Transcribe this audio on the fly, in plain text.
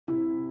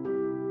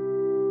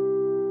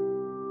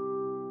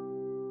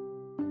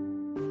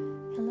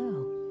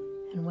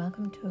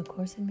welcome to A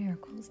Course in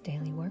Miracles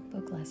Daily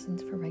Workbook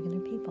Lessons for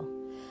Regular People.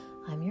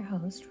 I'm your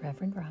host,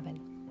 Reverend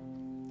Robin.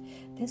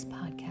 This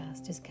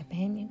podcast is a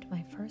companion to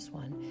my first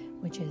one,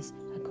 which is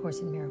A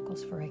Course in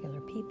Miracles for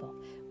Regular People,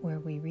 where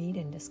we read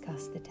and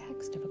discuss the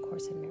text of A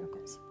Course in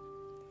Miracles.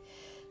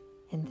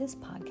 In this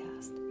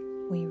podcast,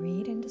 we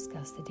read and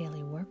discuss the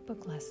daily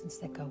workbook lessons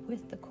that go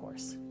with the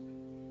Course.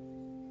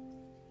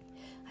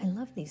 I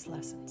love these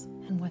lessons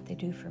and what they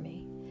do for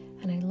me,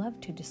 and I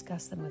love to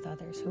discuss them with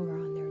others who are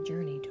on their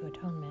journey to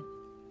atonement.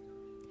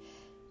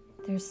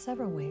 There's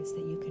several ways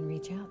that you can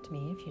reach out to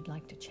me if you'd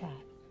like to chat.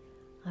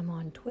 I'm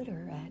on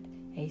Twitter at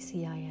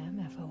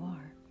ACIMFOR.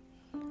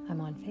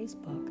 I'm on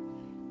Facebook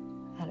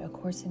at A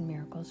Course in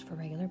Miracles for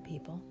Regular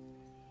People.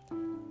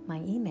 My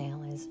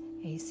email is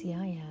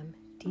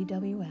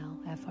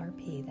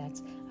ACIMDWLFRP.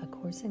 That's A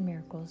Course in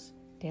Miracles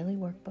Daily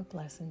Workbook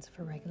Lessons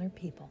for Regular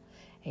People.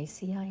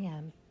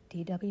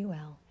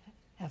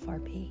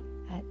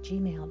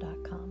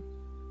 ACIMDWLFRP@gmail.com.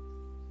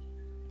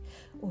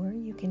 Or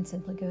you can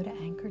simply go to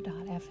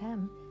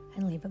anchor.fm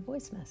and leave a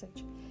voice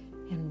message.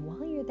 And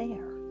while you're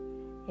there,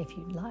 if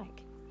you'd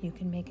like, you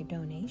can make a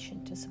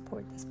donation to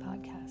support this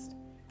podcast,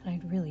 and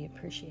I'd really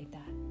appreciate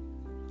that.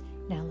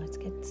 Now let's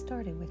get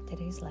started with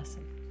today's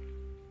lesson.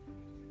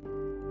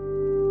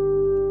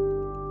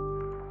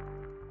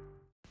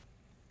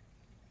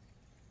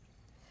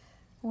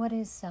 What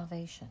is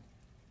salvation?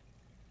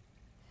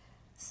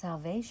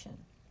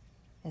 Salvation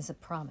is a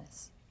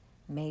promise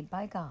made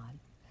by God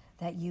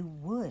that you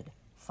would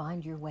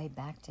find your way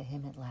back to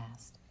Him at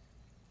last.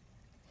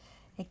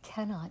 It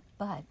cannot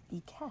but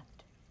be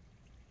kept.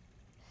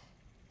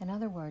 In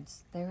other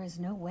words, there is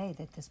no way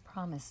that this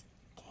promise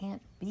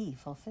can't be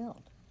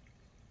fulfilled.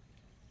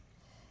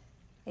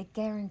 It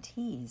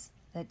guarantees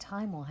that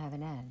time will have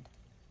an end,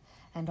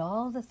 and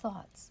all the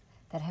thoughts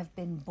that have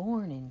been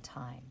born in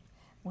time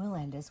will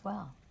end as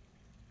well.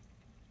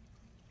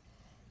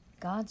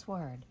 God's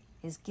word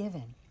is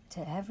given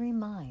to every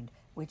mind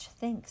which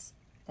thinks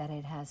that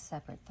it has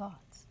separate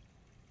thoughts.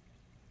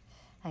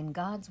 And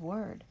God's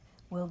word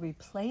will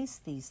replace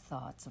these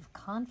thoughts of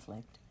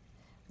conflict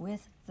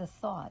with the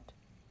thought,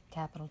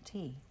 capital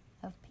T,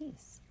 of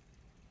peace.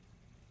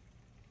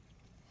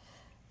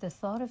 The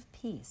thought of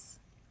peace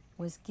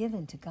was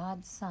given to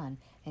God's Son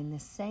in the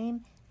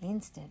same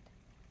instant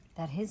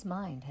that his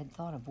mind had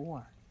thought of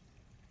war.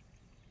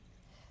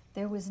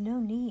 There was no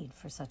need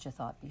for such a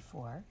thought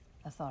before,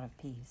 a thought of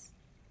peace,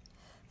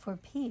 for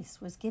peace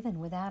was given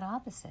without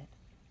opposite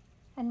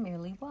and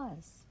merely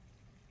was.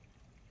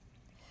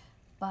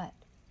 But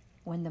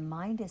when the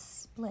mind is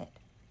split,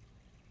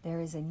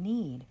 there is a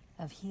need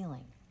of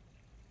healing.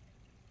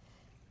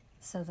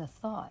 So the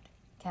thought,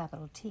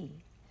 capital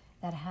T,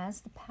 that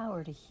has the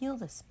power to heal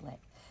the split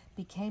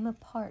became a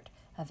part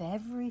of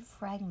every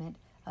fragment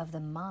of the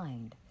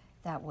mind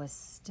that was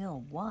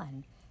still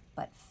one,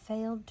 but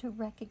failed to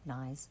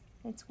recognize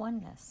its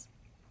oneness.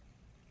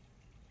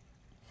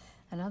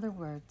 In other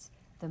words,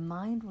 the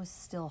mind was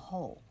still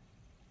whole,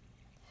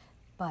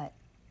 but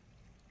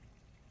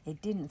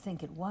it didn't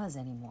think it was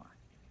anymore.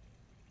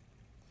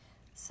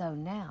 So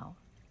now,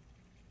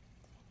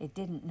 it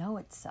didn't know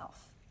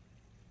itself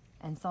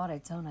and thought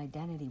its own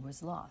identity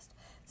was lost.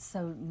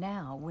 So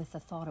now, with the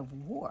thought of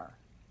war,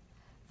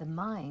 the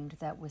mind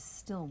that was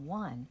still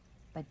one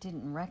but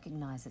didn't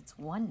recognize its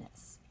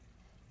oneness,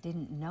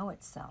 didn't know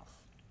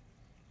itself,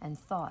 and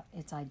thought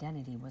its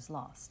identity was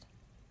lost.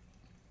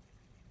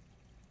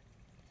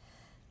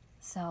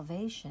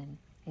 Salvation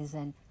is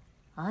an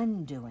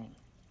undoing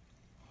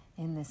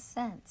in the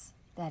sense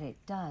that it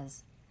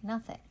does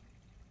nothing,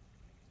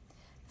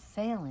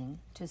 failing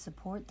to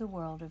support the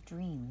world of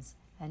dreams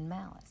and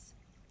malice.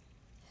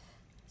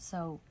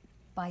 So,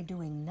 by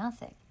doing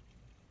nothing,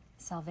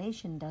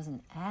 salvation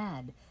doesn't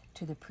add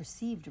to the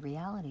perceived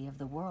reality of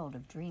the world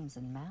of dreams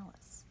and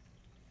malice.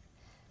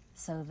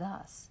 So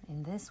thus,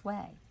 in this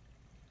way,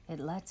 it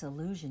lets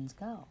illusions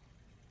go.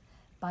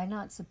 By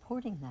not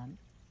supporting them,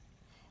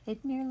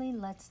 it merely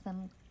lets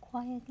them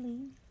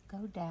quietly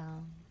go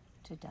down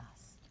to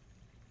dust.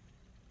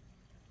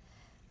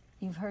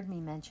 You've heard me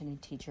mention a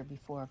teacher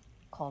before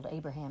called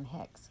Abraham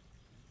Hicks.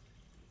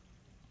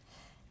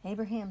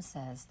 Abraham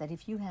says that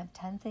if you have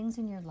 10 things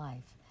in your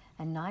life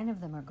and 9 of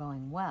them are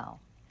going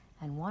well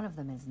and 1 of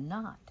them is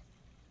not,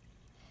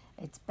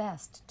 it's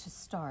best to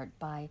start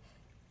by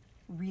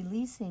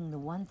releasing the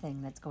one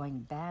thing that's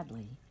going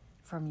badly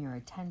from your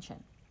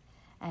attention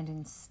and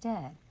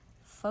instead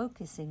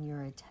focusing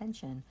your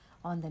attention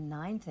on the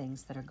 9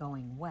 things that are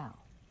going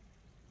well.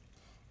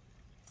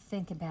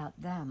 Think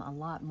about them a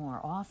lot more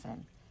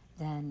often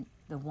than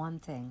the one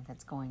thing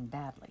that's going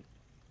badly.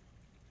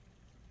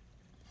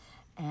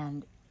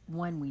 And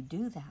when we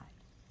do that,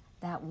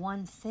 that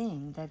one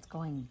thing that's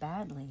going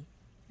badly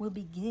will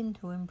begin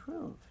to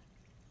improve.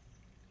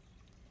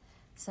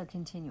 So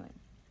continuing,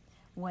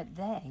 what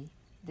they,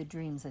 the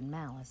dreams and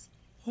malice,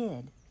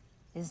 hid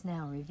is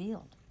now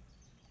revealed.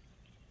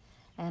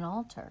 An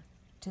altar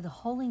to the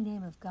holy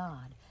name of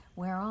God,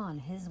 whereon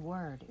his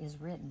word is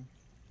written,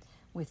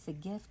 with the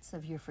gifts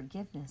of your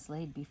forgiveness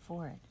laid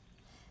before it,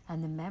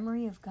 and the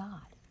memory of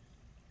God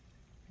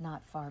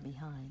not far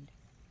behind.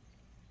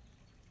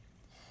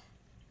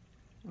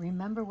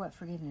 Remember what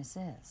forgiveness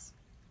is.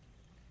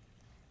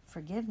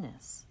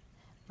 Forgiveness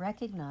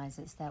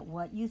recognizes that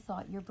what you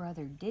thought your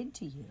brother did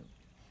to you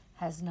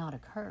has not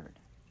occurred.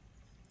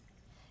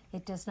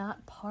 It does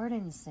not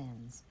pardon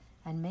sins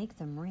and make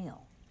them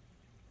real.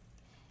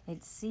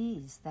 It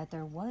sees that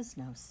there was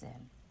no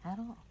sin at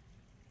all.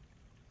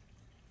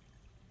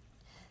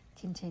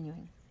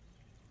 Continuing,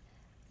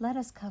 let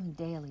us come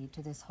daily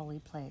to this holy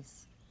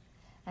place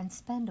and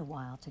spend a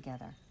while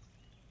together.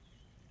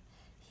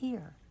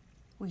 Here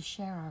we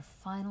share our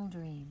final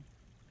dream.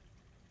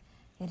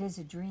 It is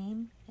a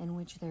dream in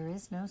which there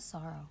is no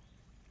sorrow,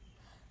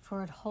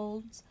 for it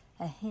holds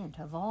a hint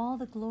of all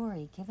the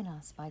glory given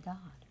us by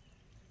God.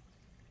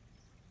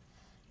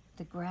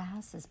 The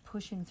grass is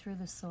pushing through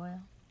the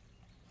soil,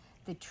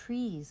 the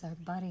trees are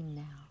budding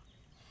now,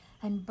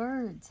 and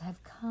birds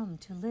have come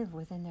to live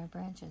within their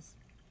branches.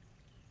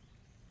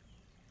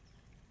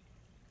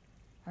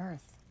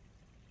 Earth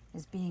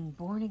is being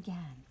born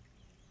again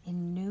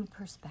in new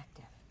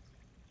perspective.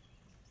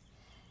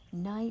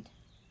 Night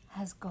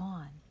has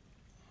gone,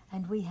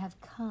 and we have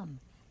come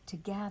to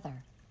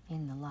gather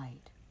in the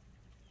light.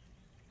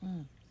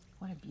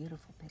 What a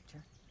beautiful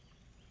picture.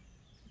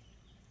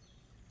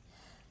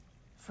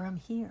 From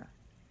here,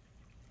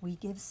 we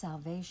give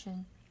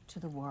salvation to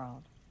the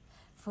world,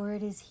 for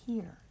it is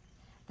here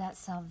that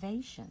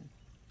salvation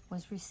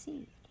was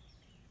received.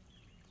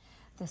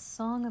 The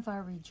song of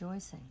our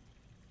rejoicing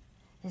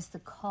is the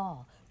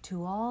call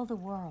to all the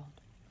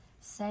world,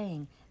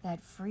 saying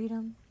that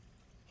freedom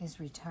is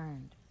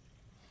returned,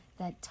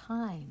 that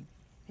time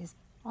is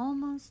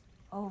almost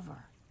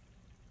over,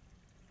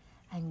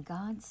 and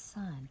God's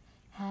Son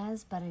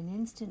has but an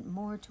instant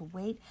more to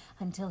wait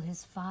until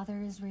his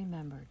Father is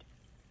remembered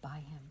by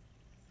him,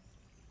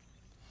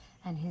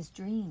 and his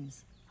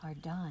dreams are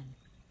done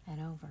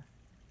and over,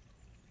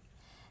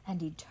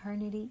 and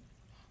eternity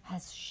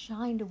has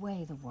shined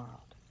away the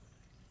world,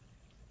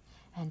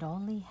 and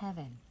only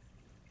heaven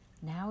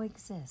now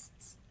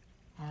exists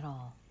at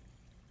all.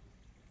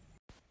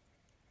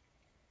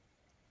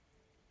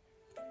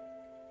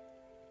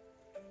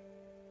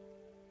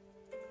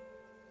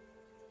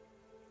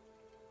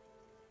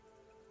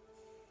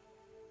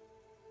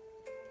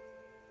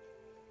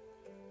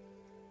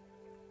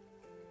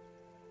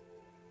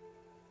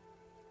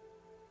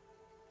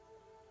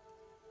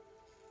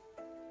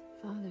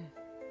 Father,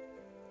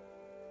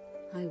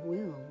 I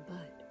will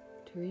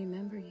but to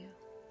remember you.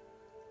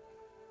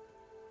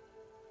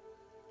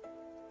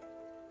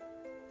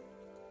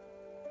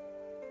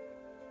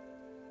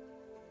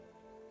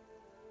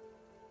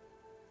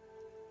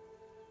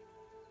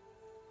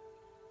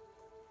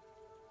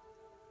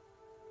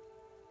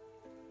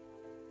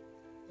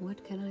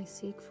 What can I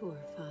seek for,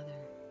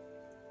 Father,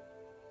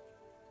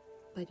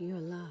 but your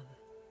love?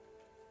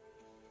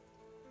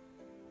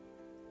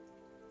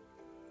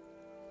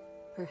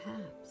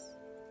 Perhaps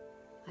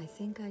I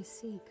think I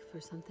seek for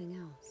something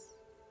else,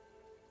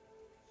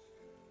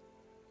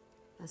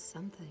 a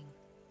something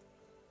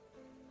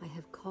I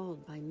have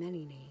called by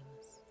many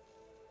names.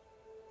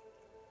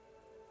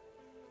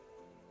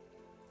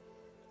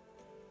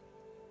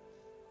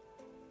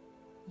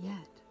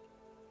 Yet,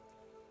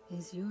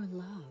 is your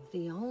love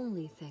the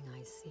only thing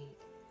I seek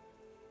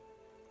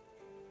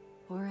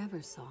or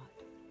ever sought?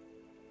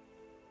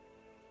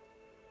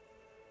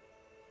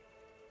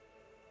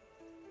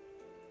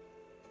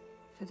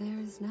 For there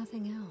is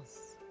nothing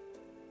else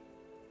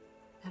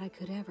that I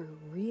could ever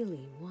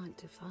really want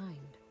to find.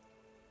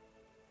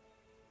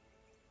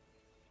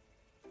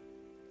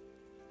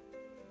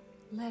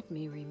 Let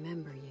me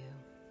remember you.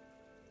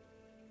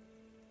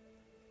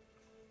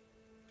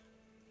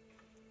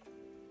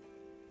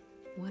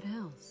 What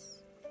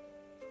else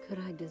could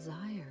I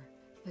desire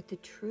but the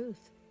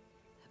truth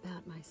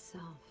about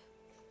myself?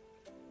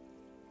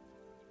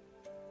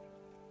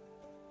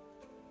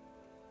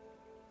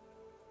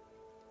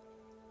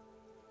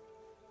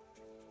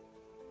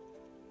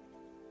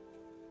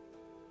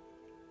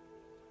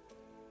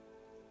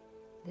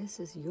 This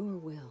is your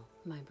will,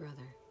 my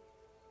brother.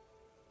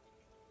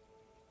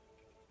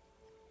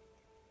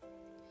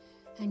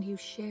 And you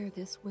share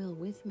this will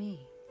with me,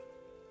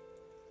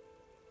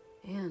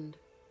 and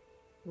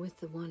with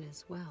the one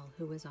as well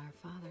who is our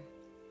Father.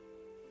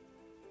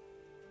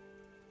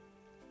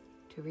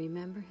 To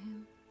remember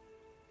him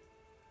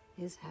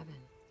is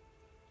heaven.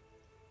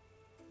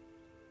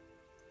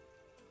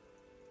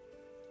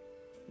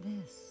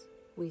 This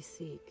we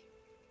seek.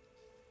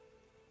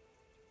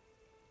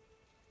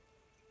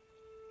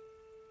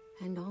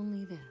 And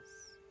only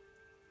this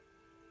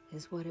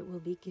is what it will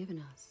be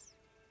given us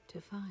to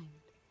find.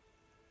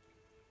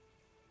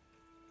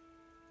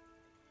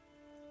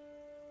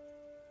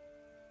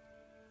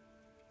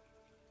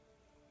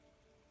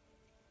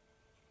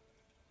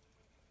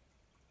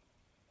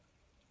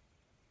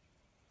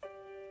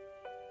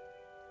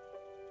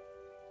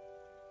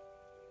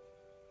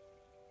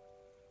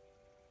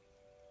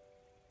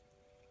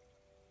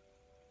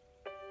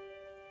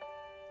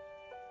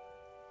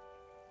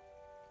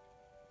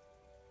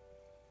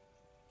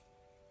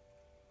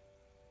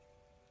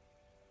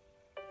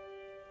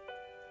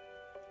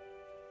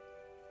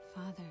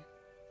 Father,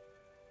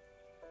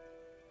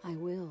 I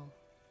will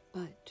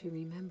but to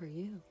remember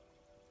you.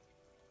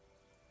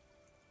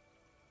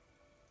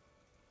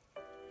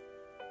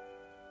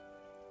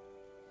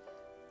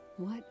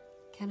 What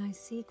can I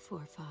seek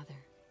for,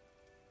 Father,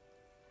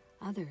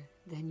 other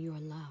than your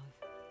love?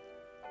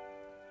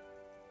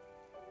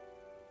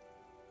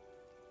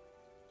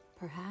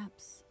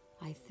 Perhaps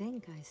I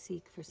think I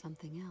seek for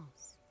something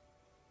else.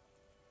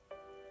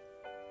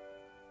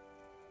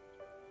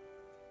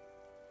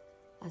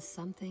 A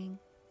something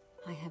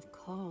I have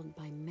called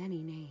by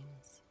many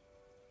names.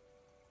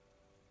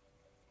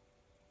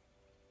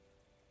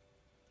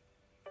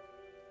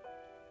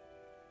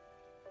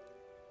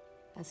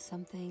 A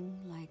something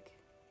like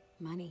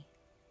money,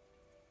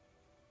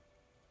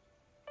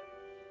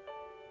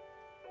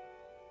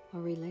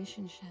 or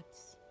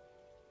relationships,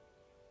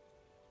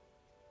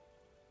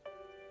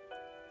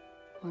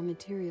 or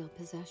material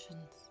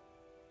possessions.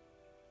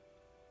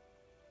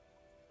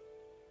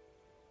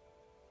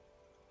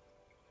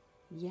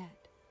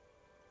 Yet,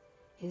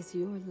 is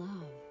your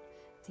love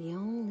the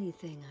only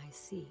thing I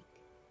seek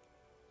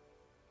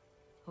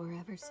or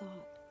ever sought?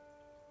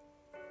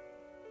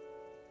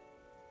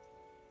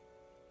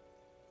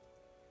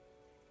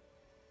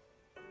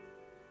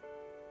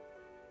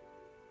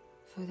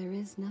 For there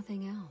is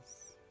nothing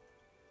else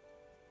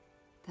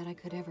that I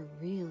could ever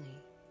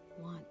really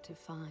want to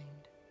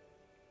find.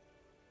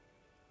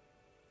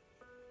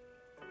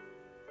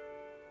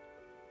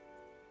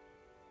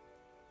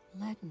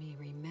 Let me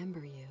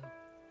remember you.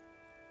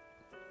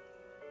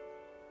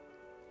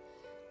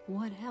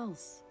 What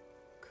else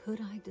could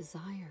I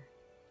desire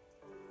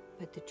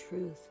but the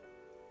truth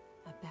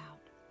about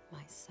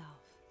myself?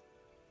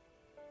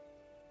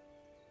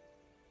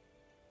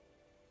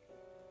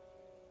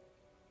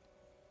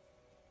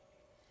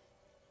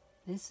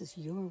 This is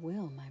your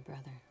will, my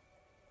brother,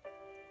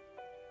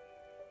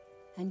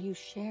 and you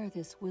share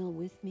this will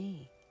with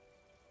me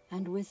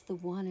and with the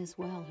one as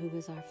well who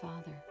is our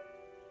Father.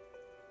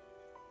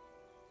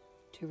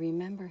 To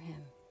remember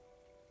him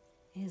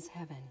is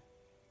heaven.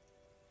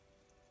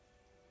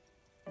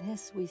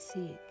 This we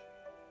seek,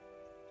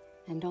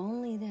 and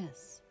only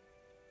this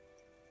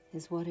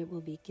is what it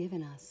will be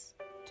given us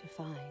to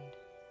find.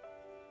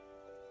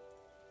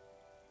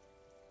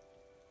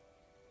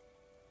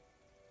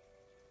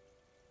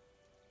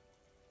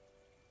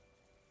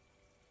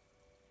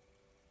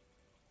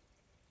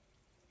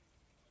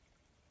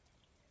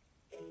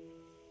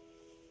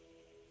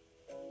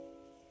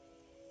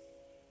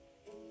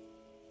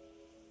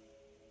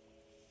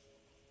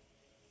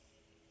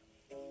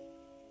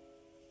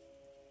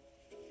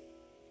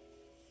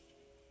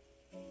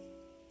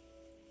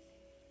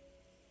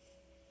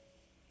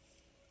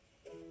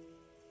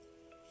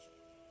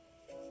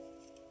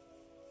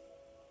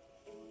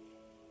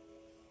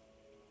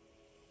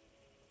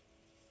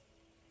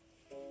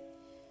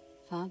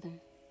 Father,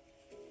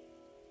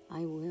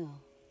 I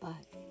will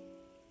but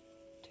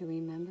to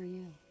remember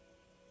you.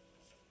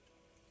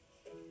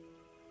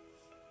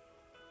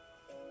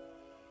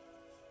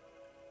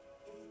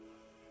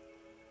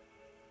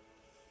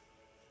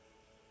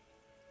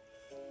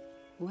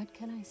 What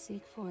can I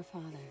seek for,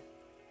 Father,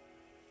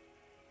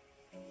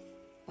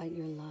 but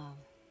your love?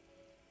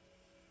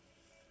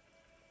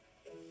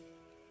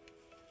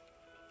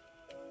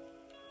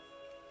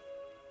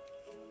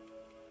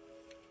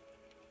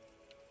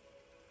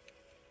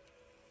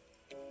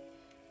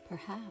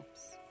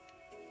 Perhaps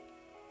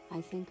I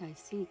think I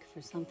seek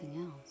for something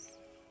else.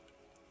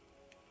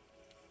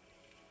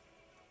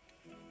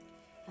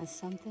 As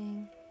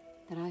something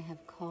that I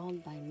have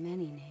called by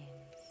many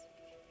names.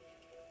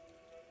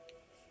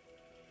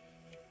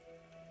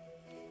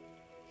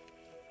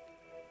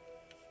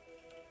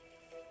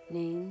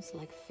 Names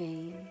like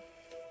fame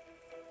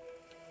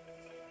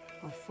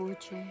or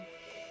fortune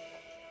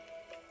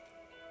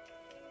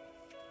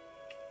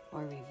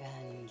or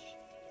revenge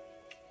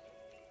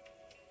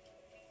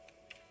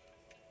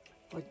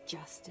or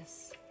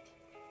justice.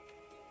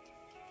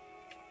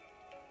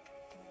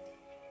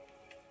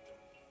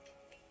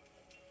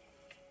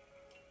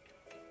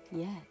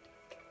 Yet,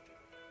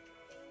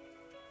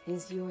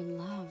 is your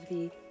love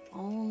the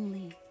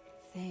only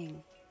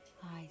thing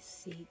I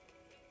seek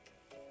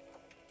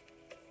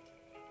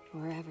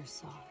or ever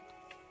sought?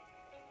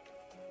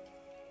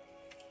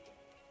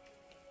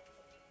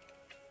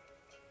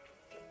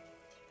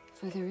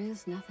 For there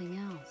is nothing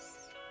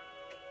else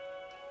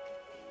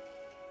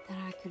that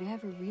I could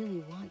ever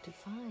really want to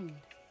find.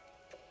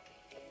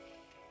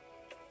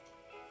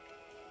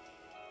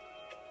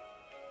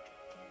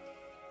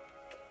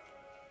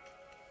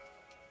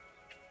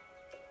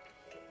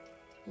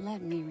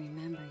 Let me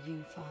remember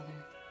you,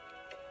 Father.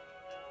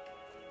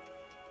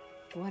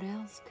 What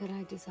else could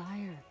I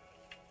desire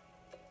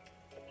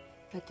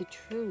but the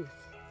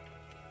truth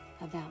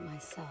about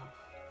myself?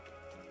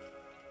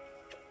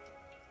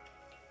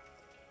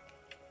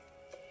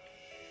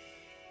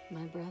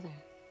 My brother,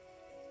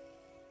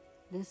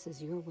 this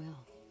is your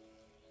will,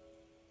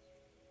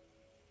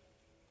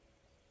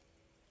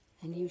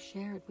 and you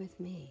share it with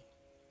me,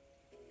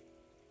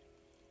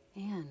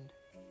 and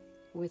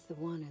with the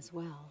one as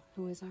well,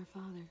 who is our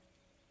Father.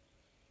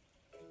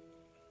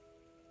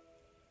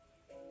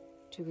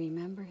 To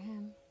remember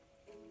him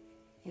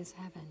is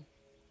heaven.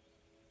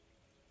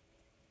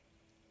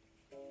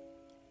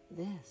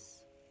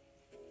 This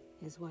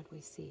is what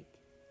we seek.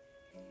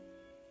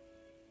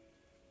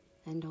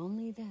 And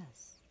only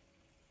this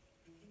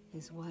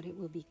is what it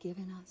will be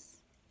given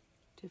us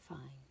to find.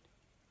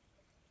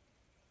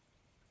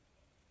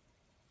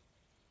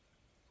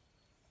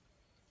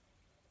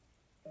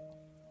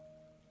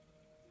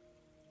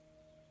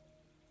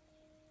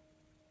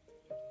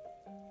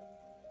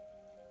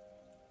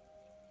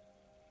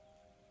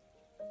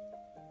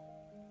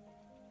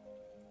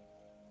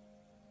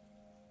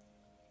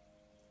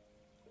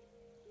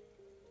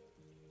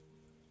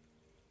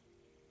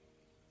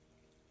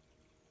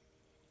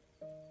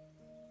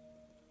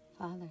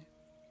 Father,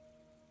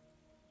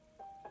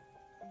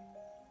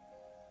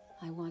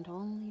 I want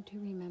only to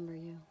remember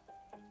you.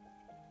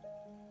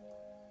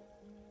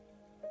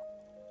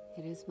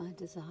 It is my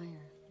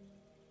desire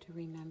to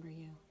remember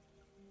you.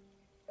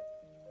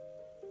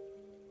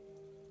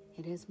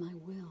 It is my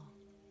will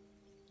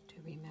to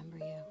remember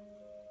you.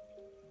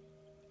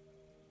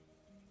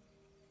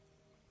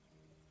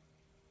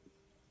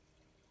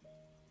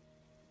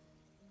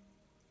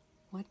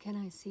 What can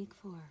I seek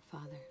for,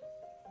 Father,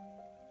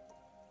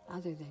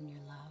 other than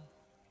your love?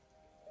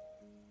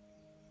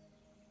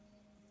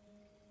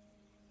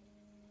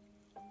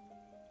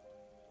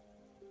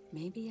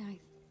 Maybe I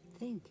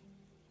think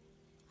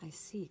I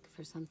seek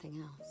for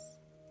something else.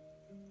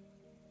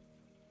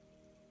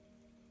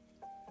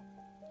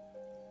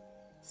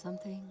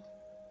 Something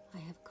I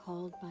have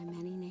called by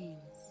many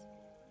names.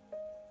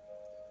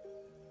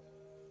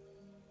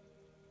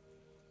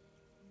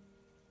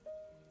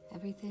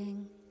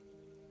 Everything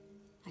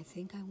I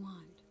think I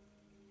want.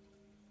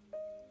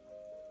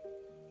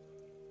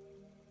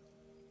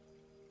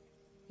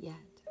 Yet,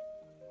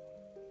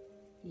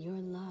 your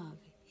love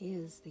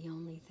is the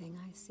only thing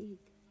I seek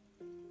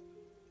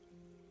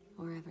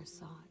or ever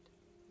sought.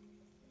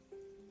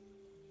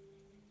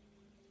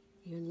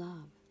 Your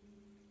love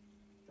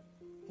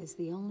is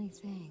the only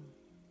thing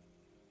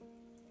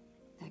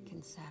that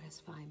can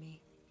satisfy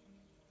me.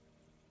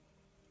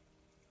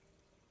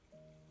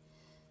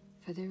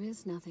 For there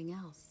is nothing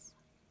else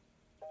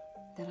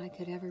that I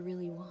could ever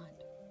really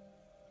want.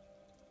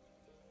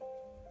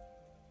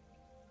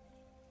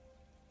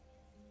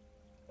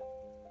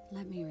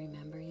 Let me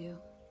remember you.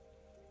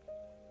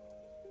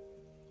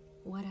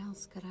 What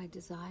else could I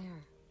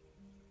desire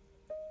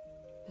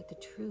but the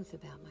truth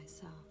about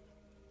myself?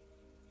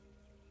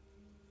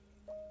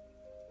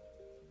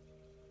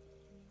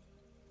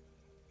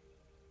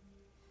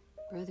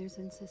 Brothers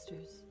and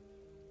sisters,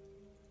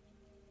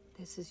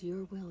 this is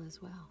your will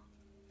as well,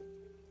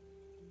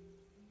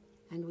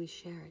 and we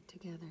share it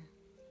together,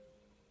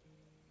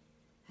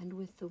 and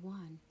with the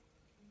one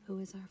who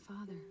is our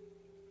Father.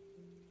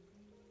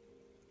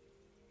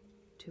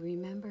 To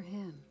remember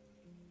him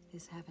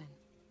is heaven,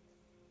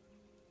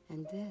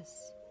 and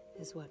this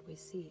is what we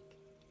seek.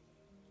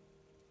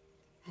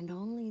 And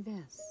only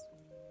this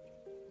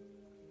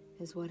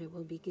is what it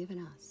will be given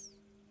us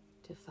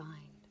to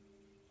find.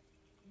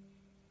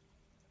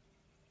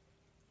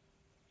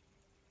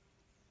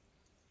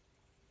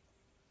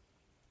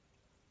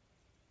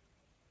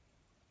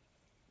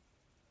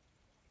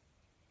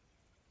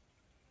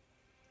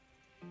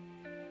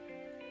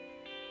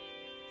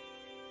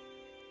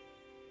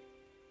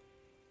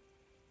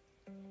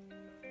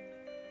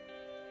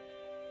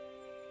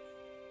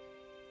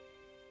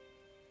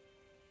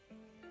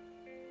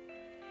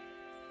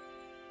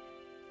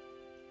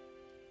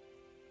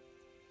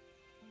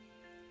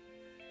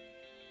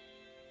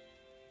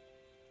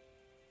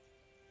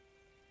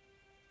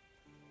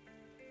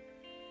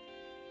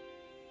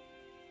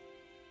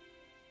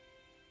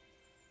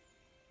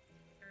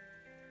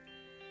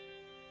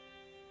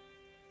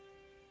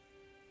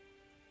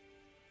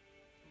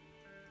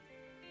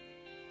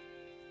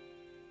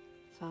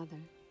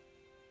 Father,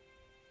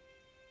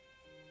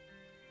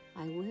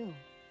 I will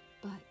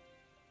but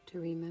to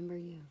remember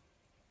you.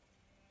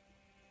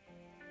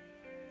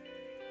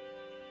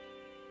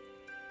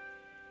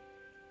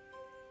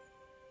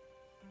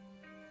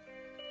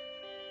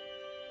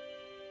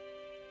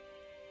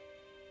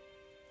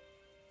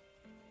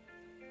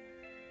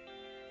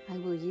 I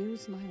will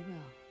use my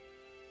will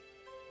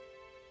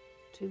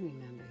to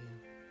remember you.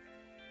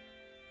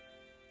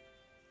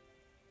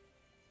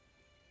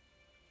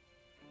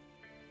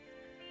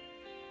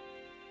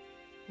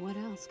 What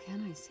else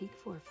can I seek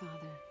for,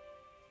 Father,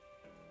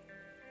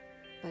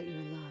 but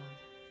your love?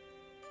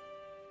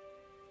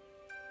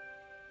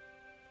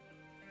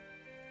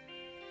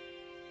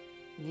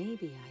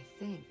 Maybe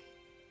I think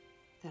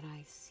that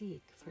I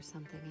seek for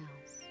something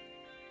else.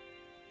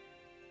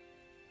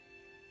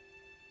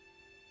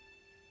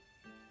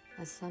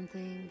 As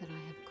something that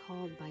I have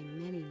called by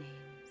many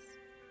names.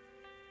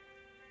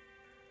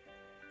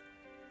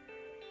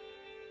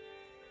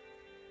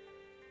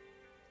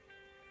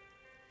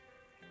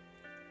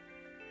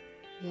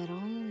 Yet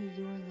only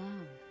your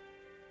love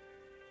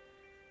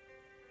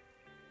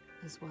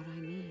is what I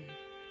need,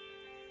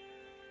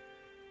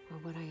 or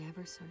what I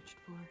ever searched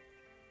for.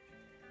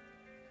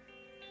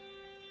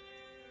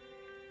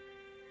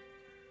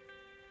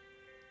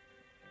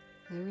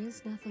 There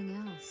is nothing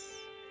else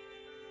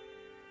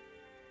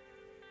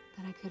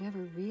that I could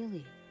ever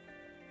really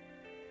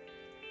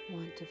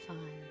want to find.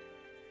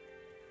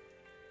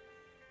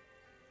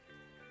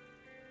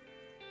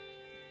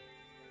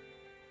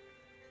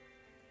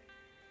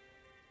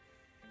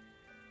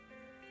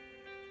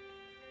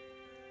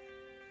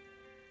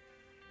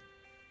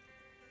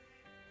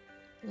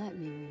 Let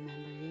me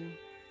remember you.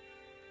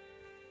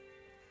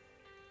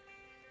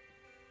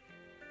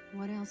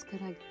 What else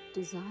could I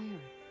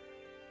desire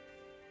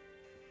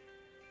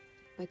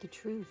but the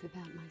truth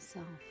about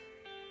myself?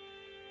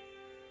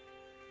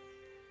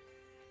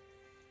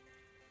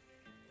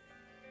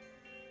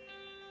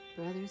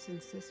 Brothers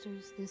and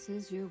sisters, this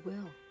is your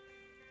will,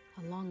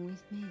 along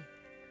with me.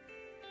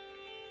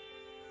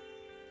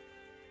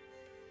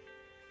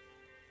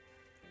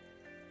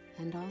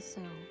 And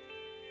also,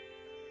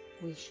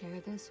 we share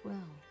this will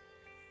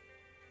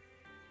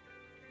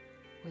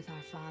with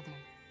our Father.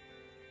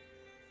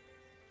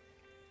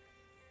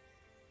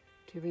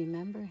 To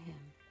remember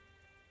Him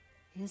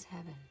is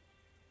heaven.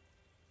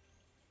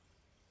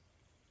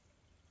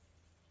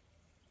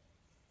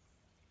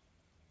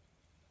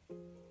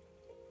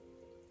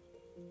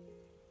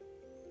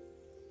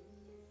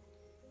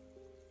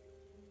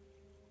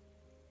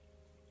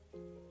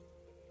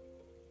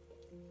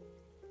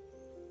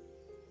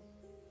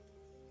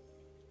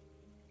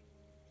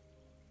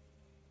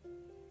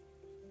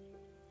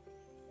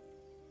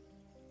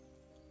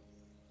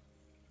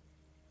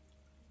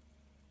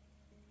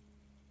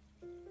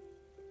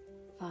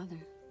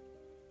 Father,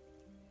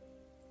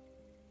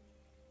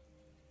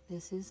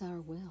 this is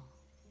our will,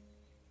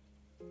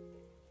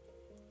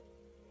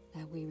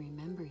 that we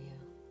remember you.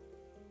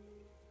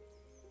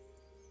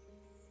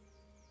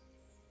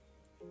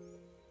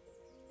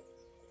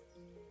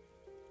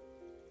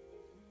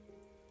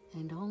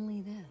 And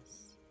only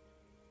this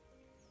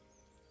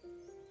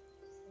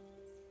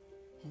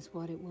is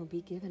what it will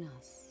be given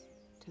us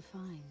to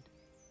find.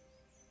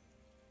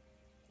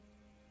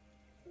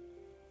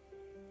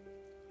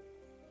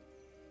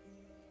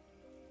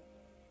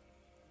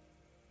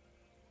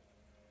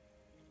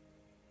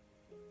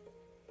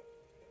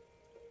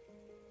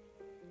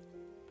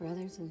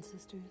 Brothers and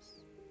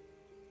sisters,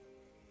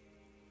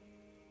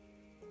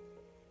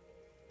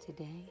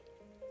 today,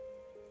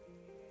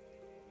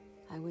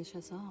 I wish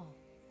us all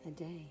a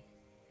day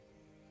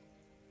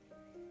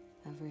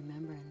of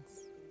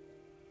remembrance.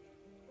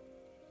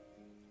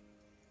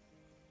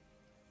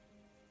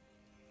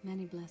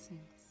 Many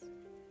blessings.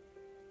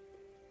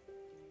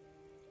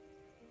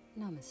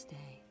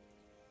 Namaste.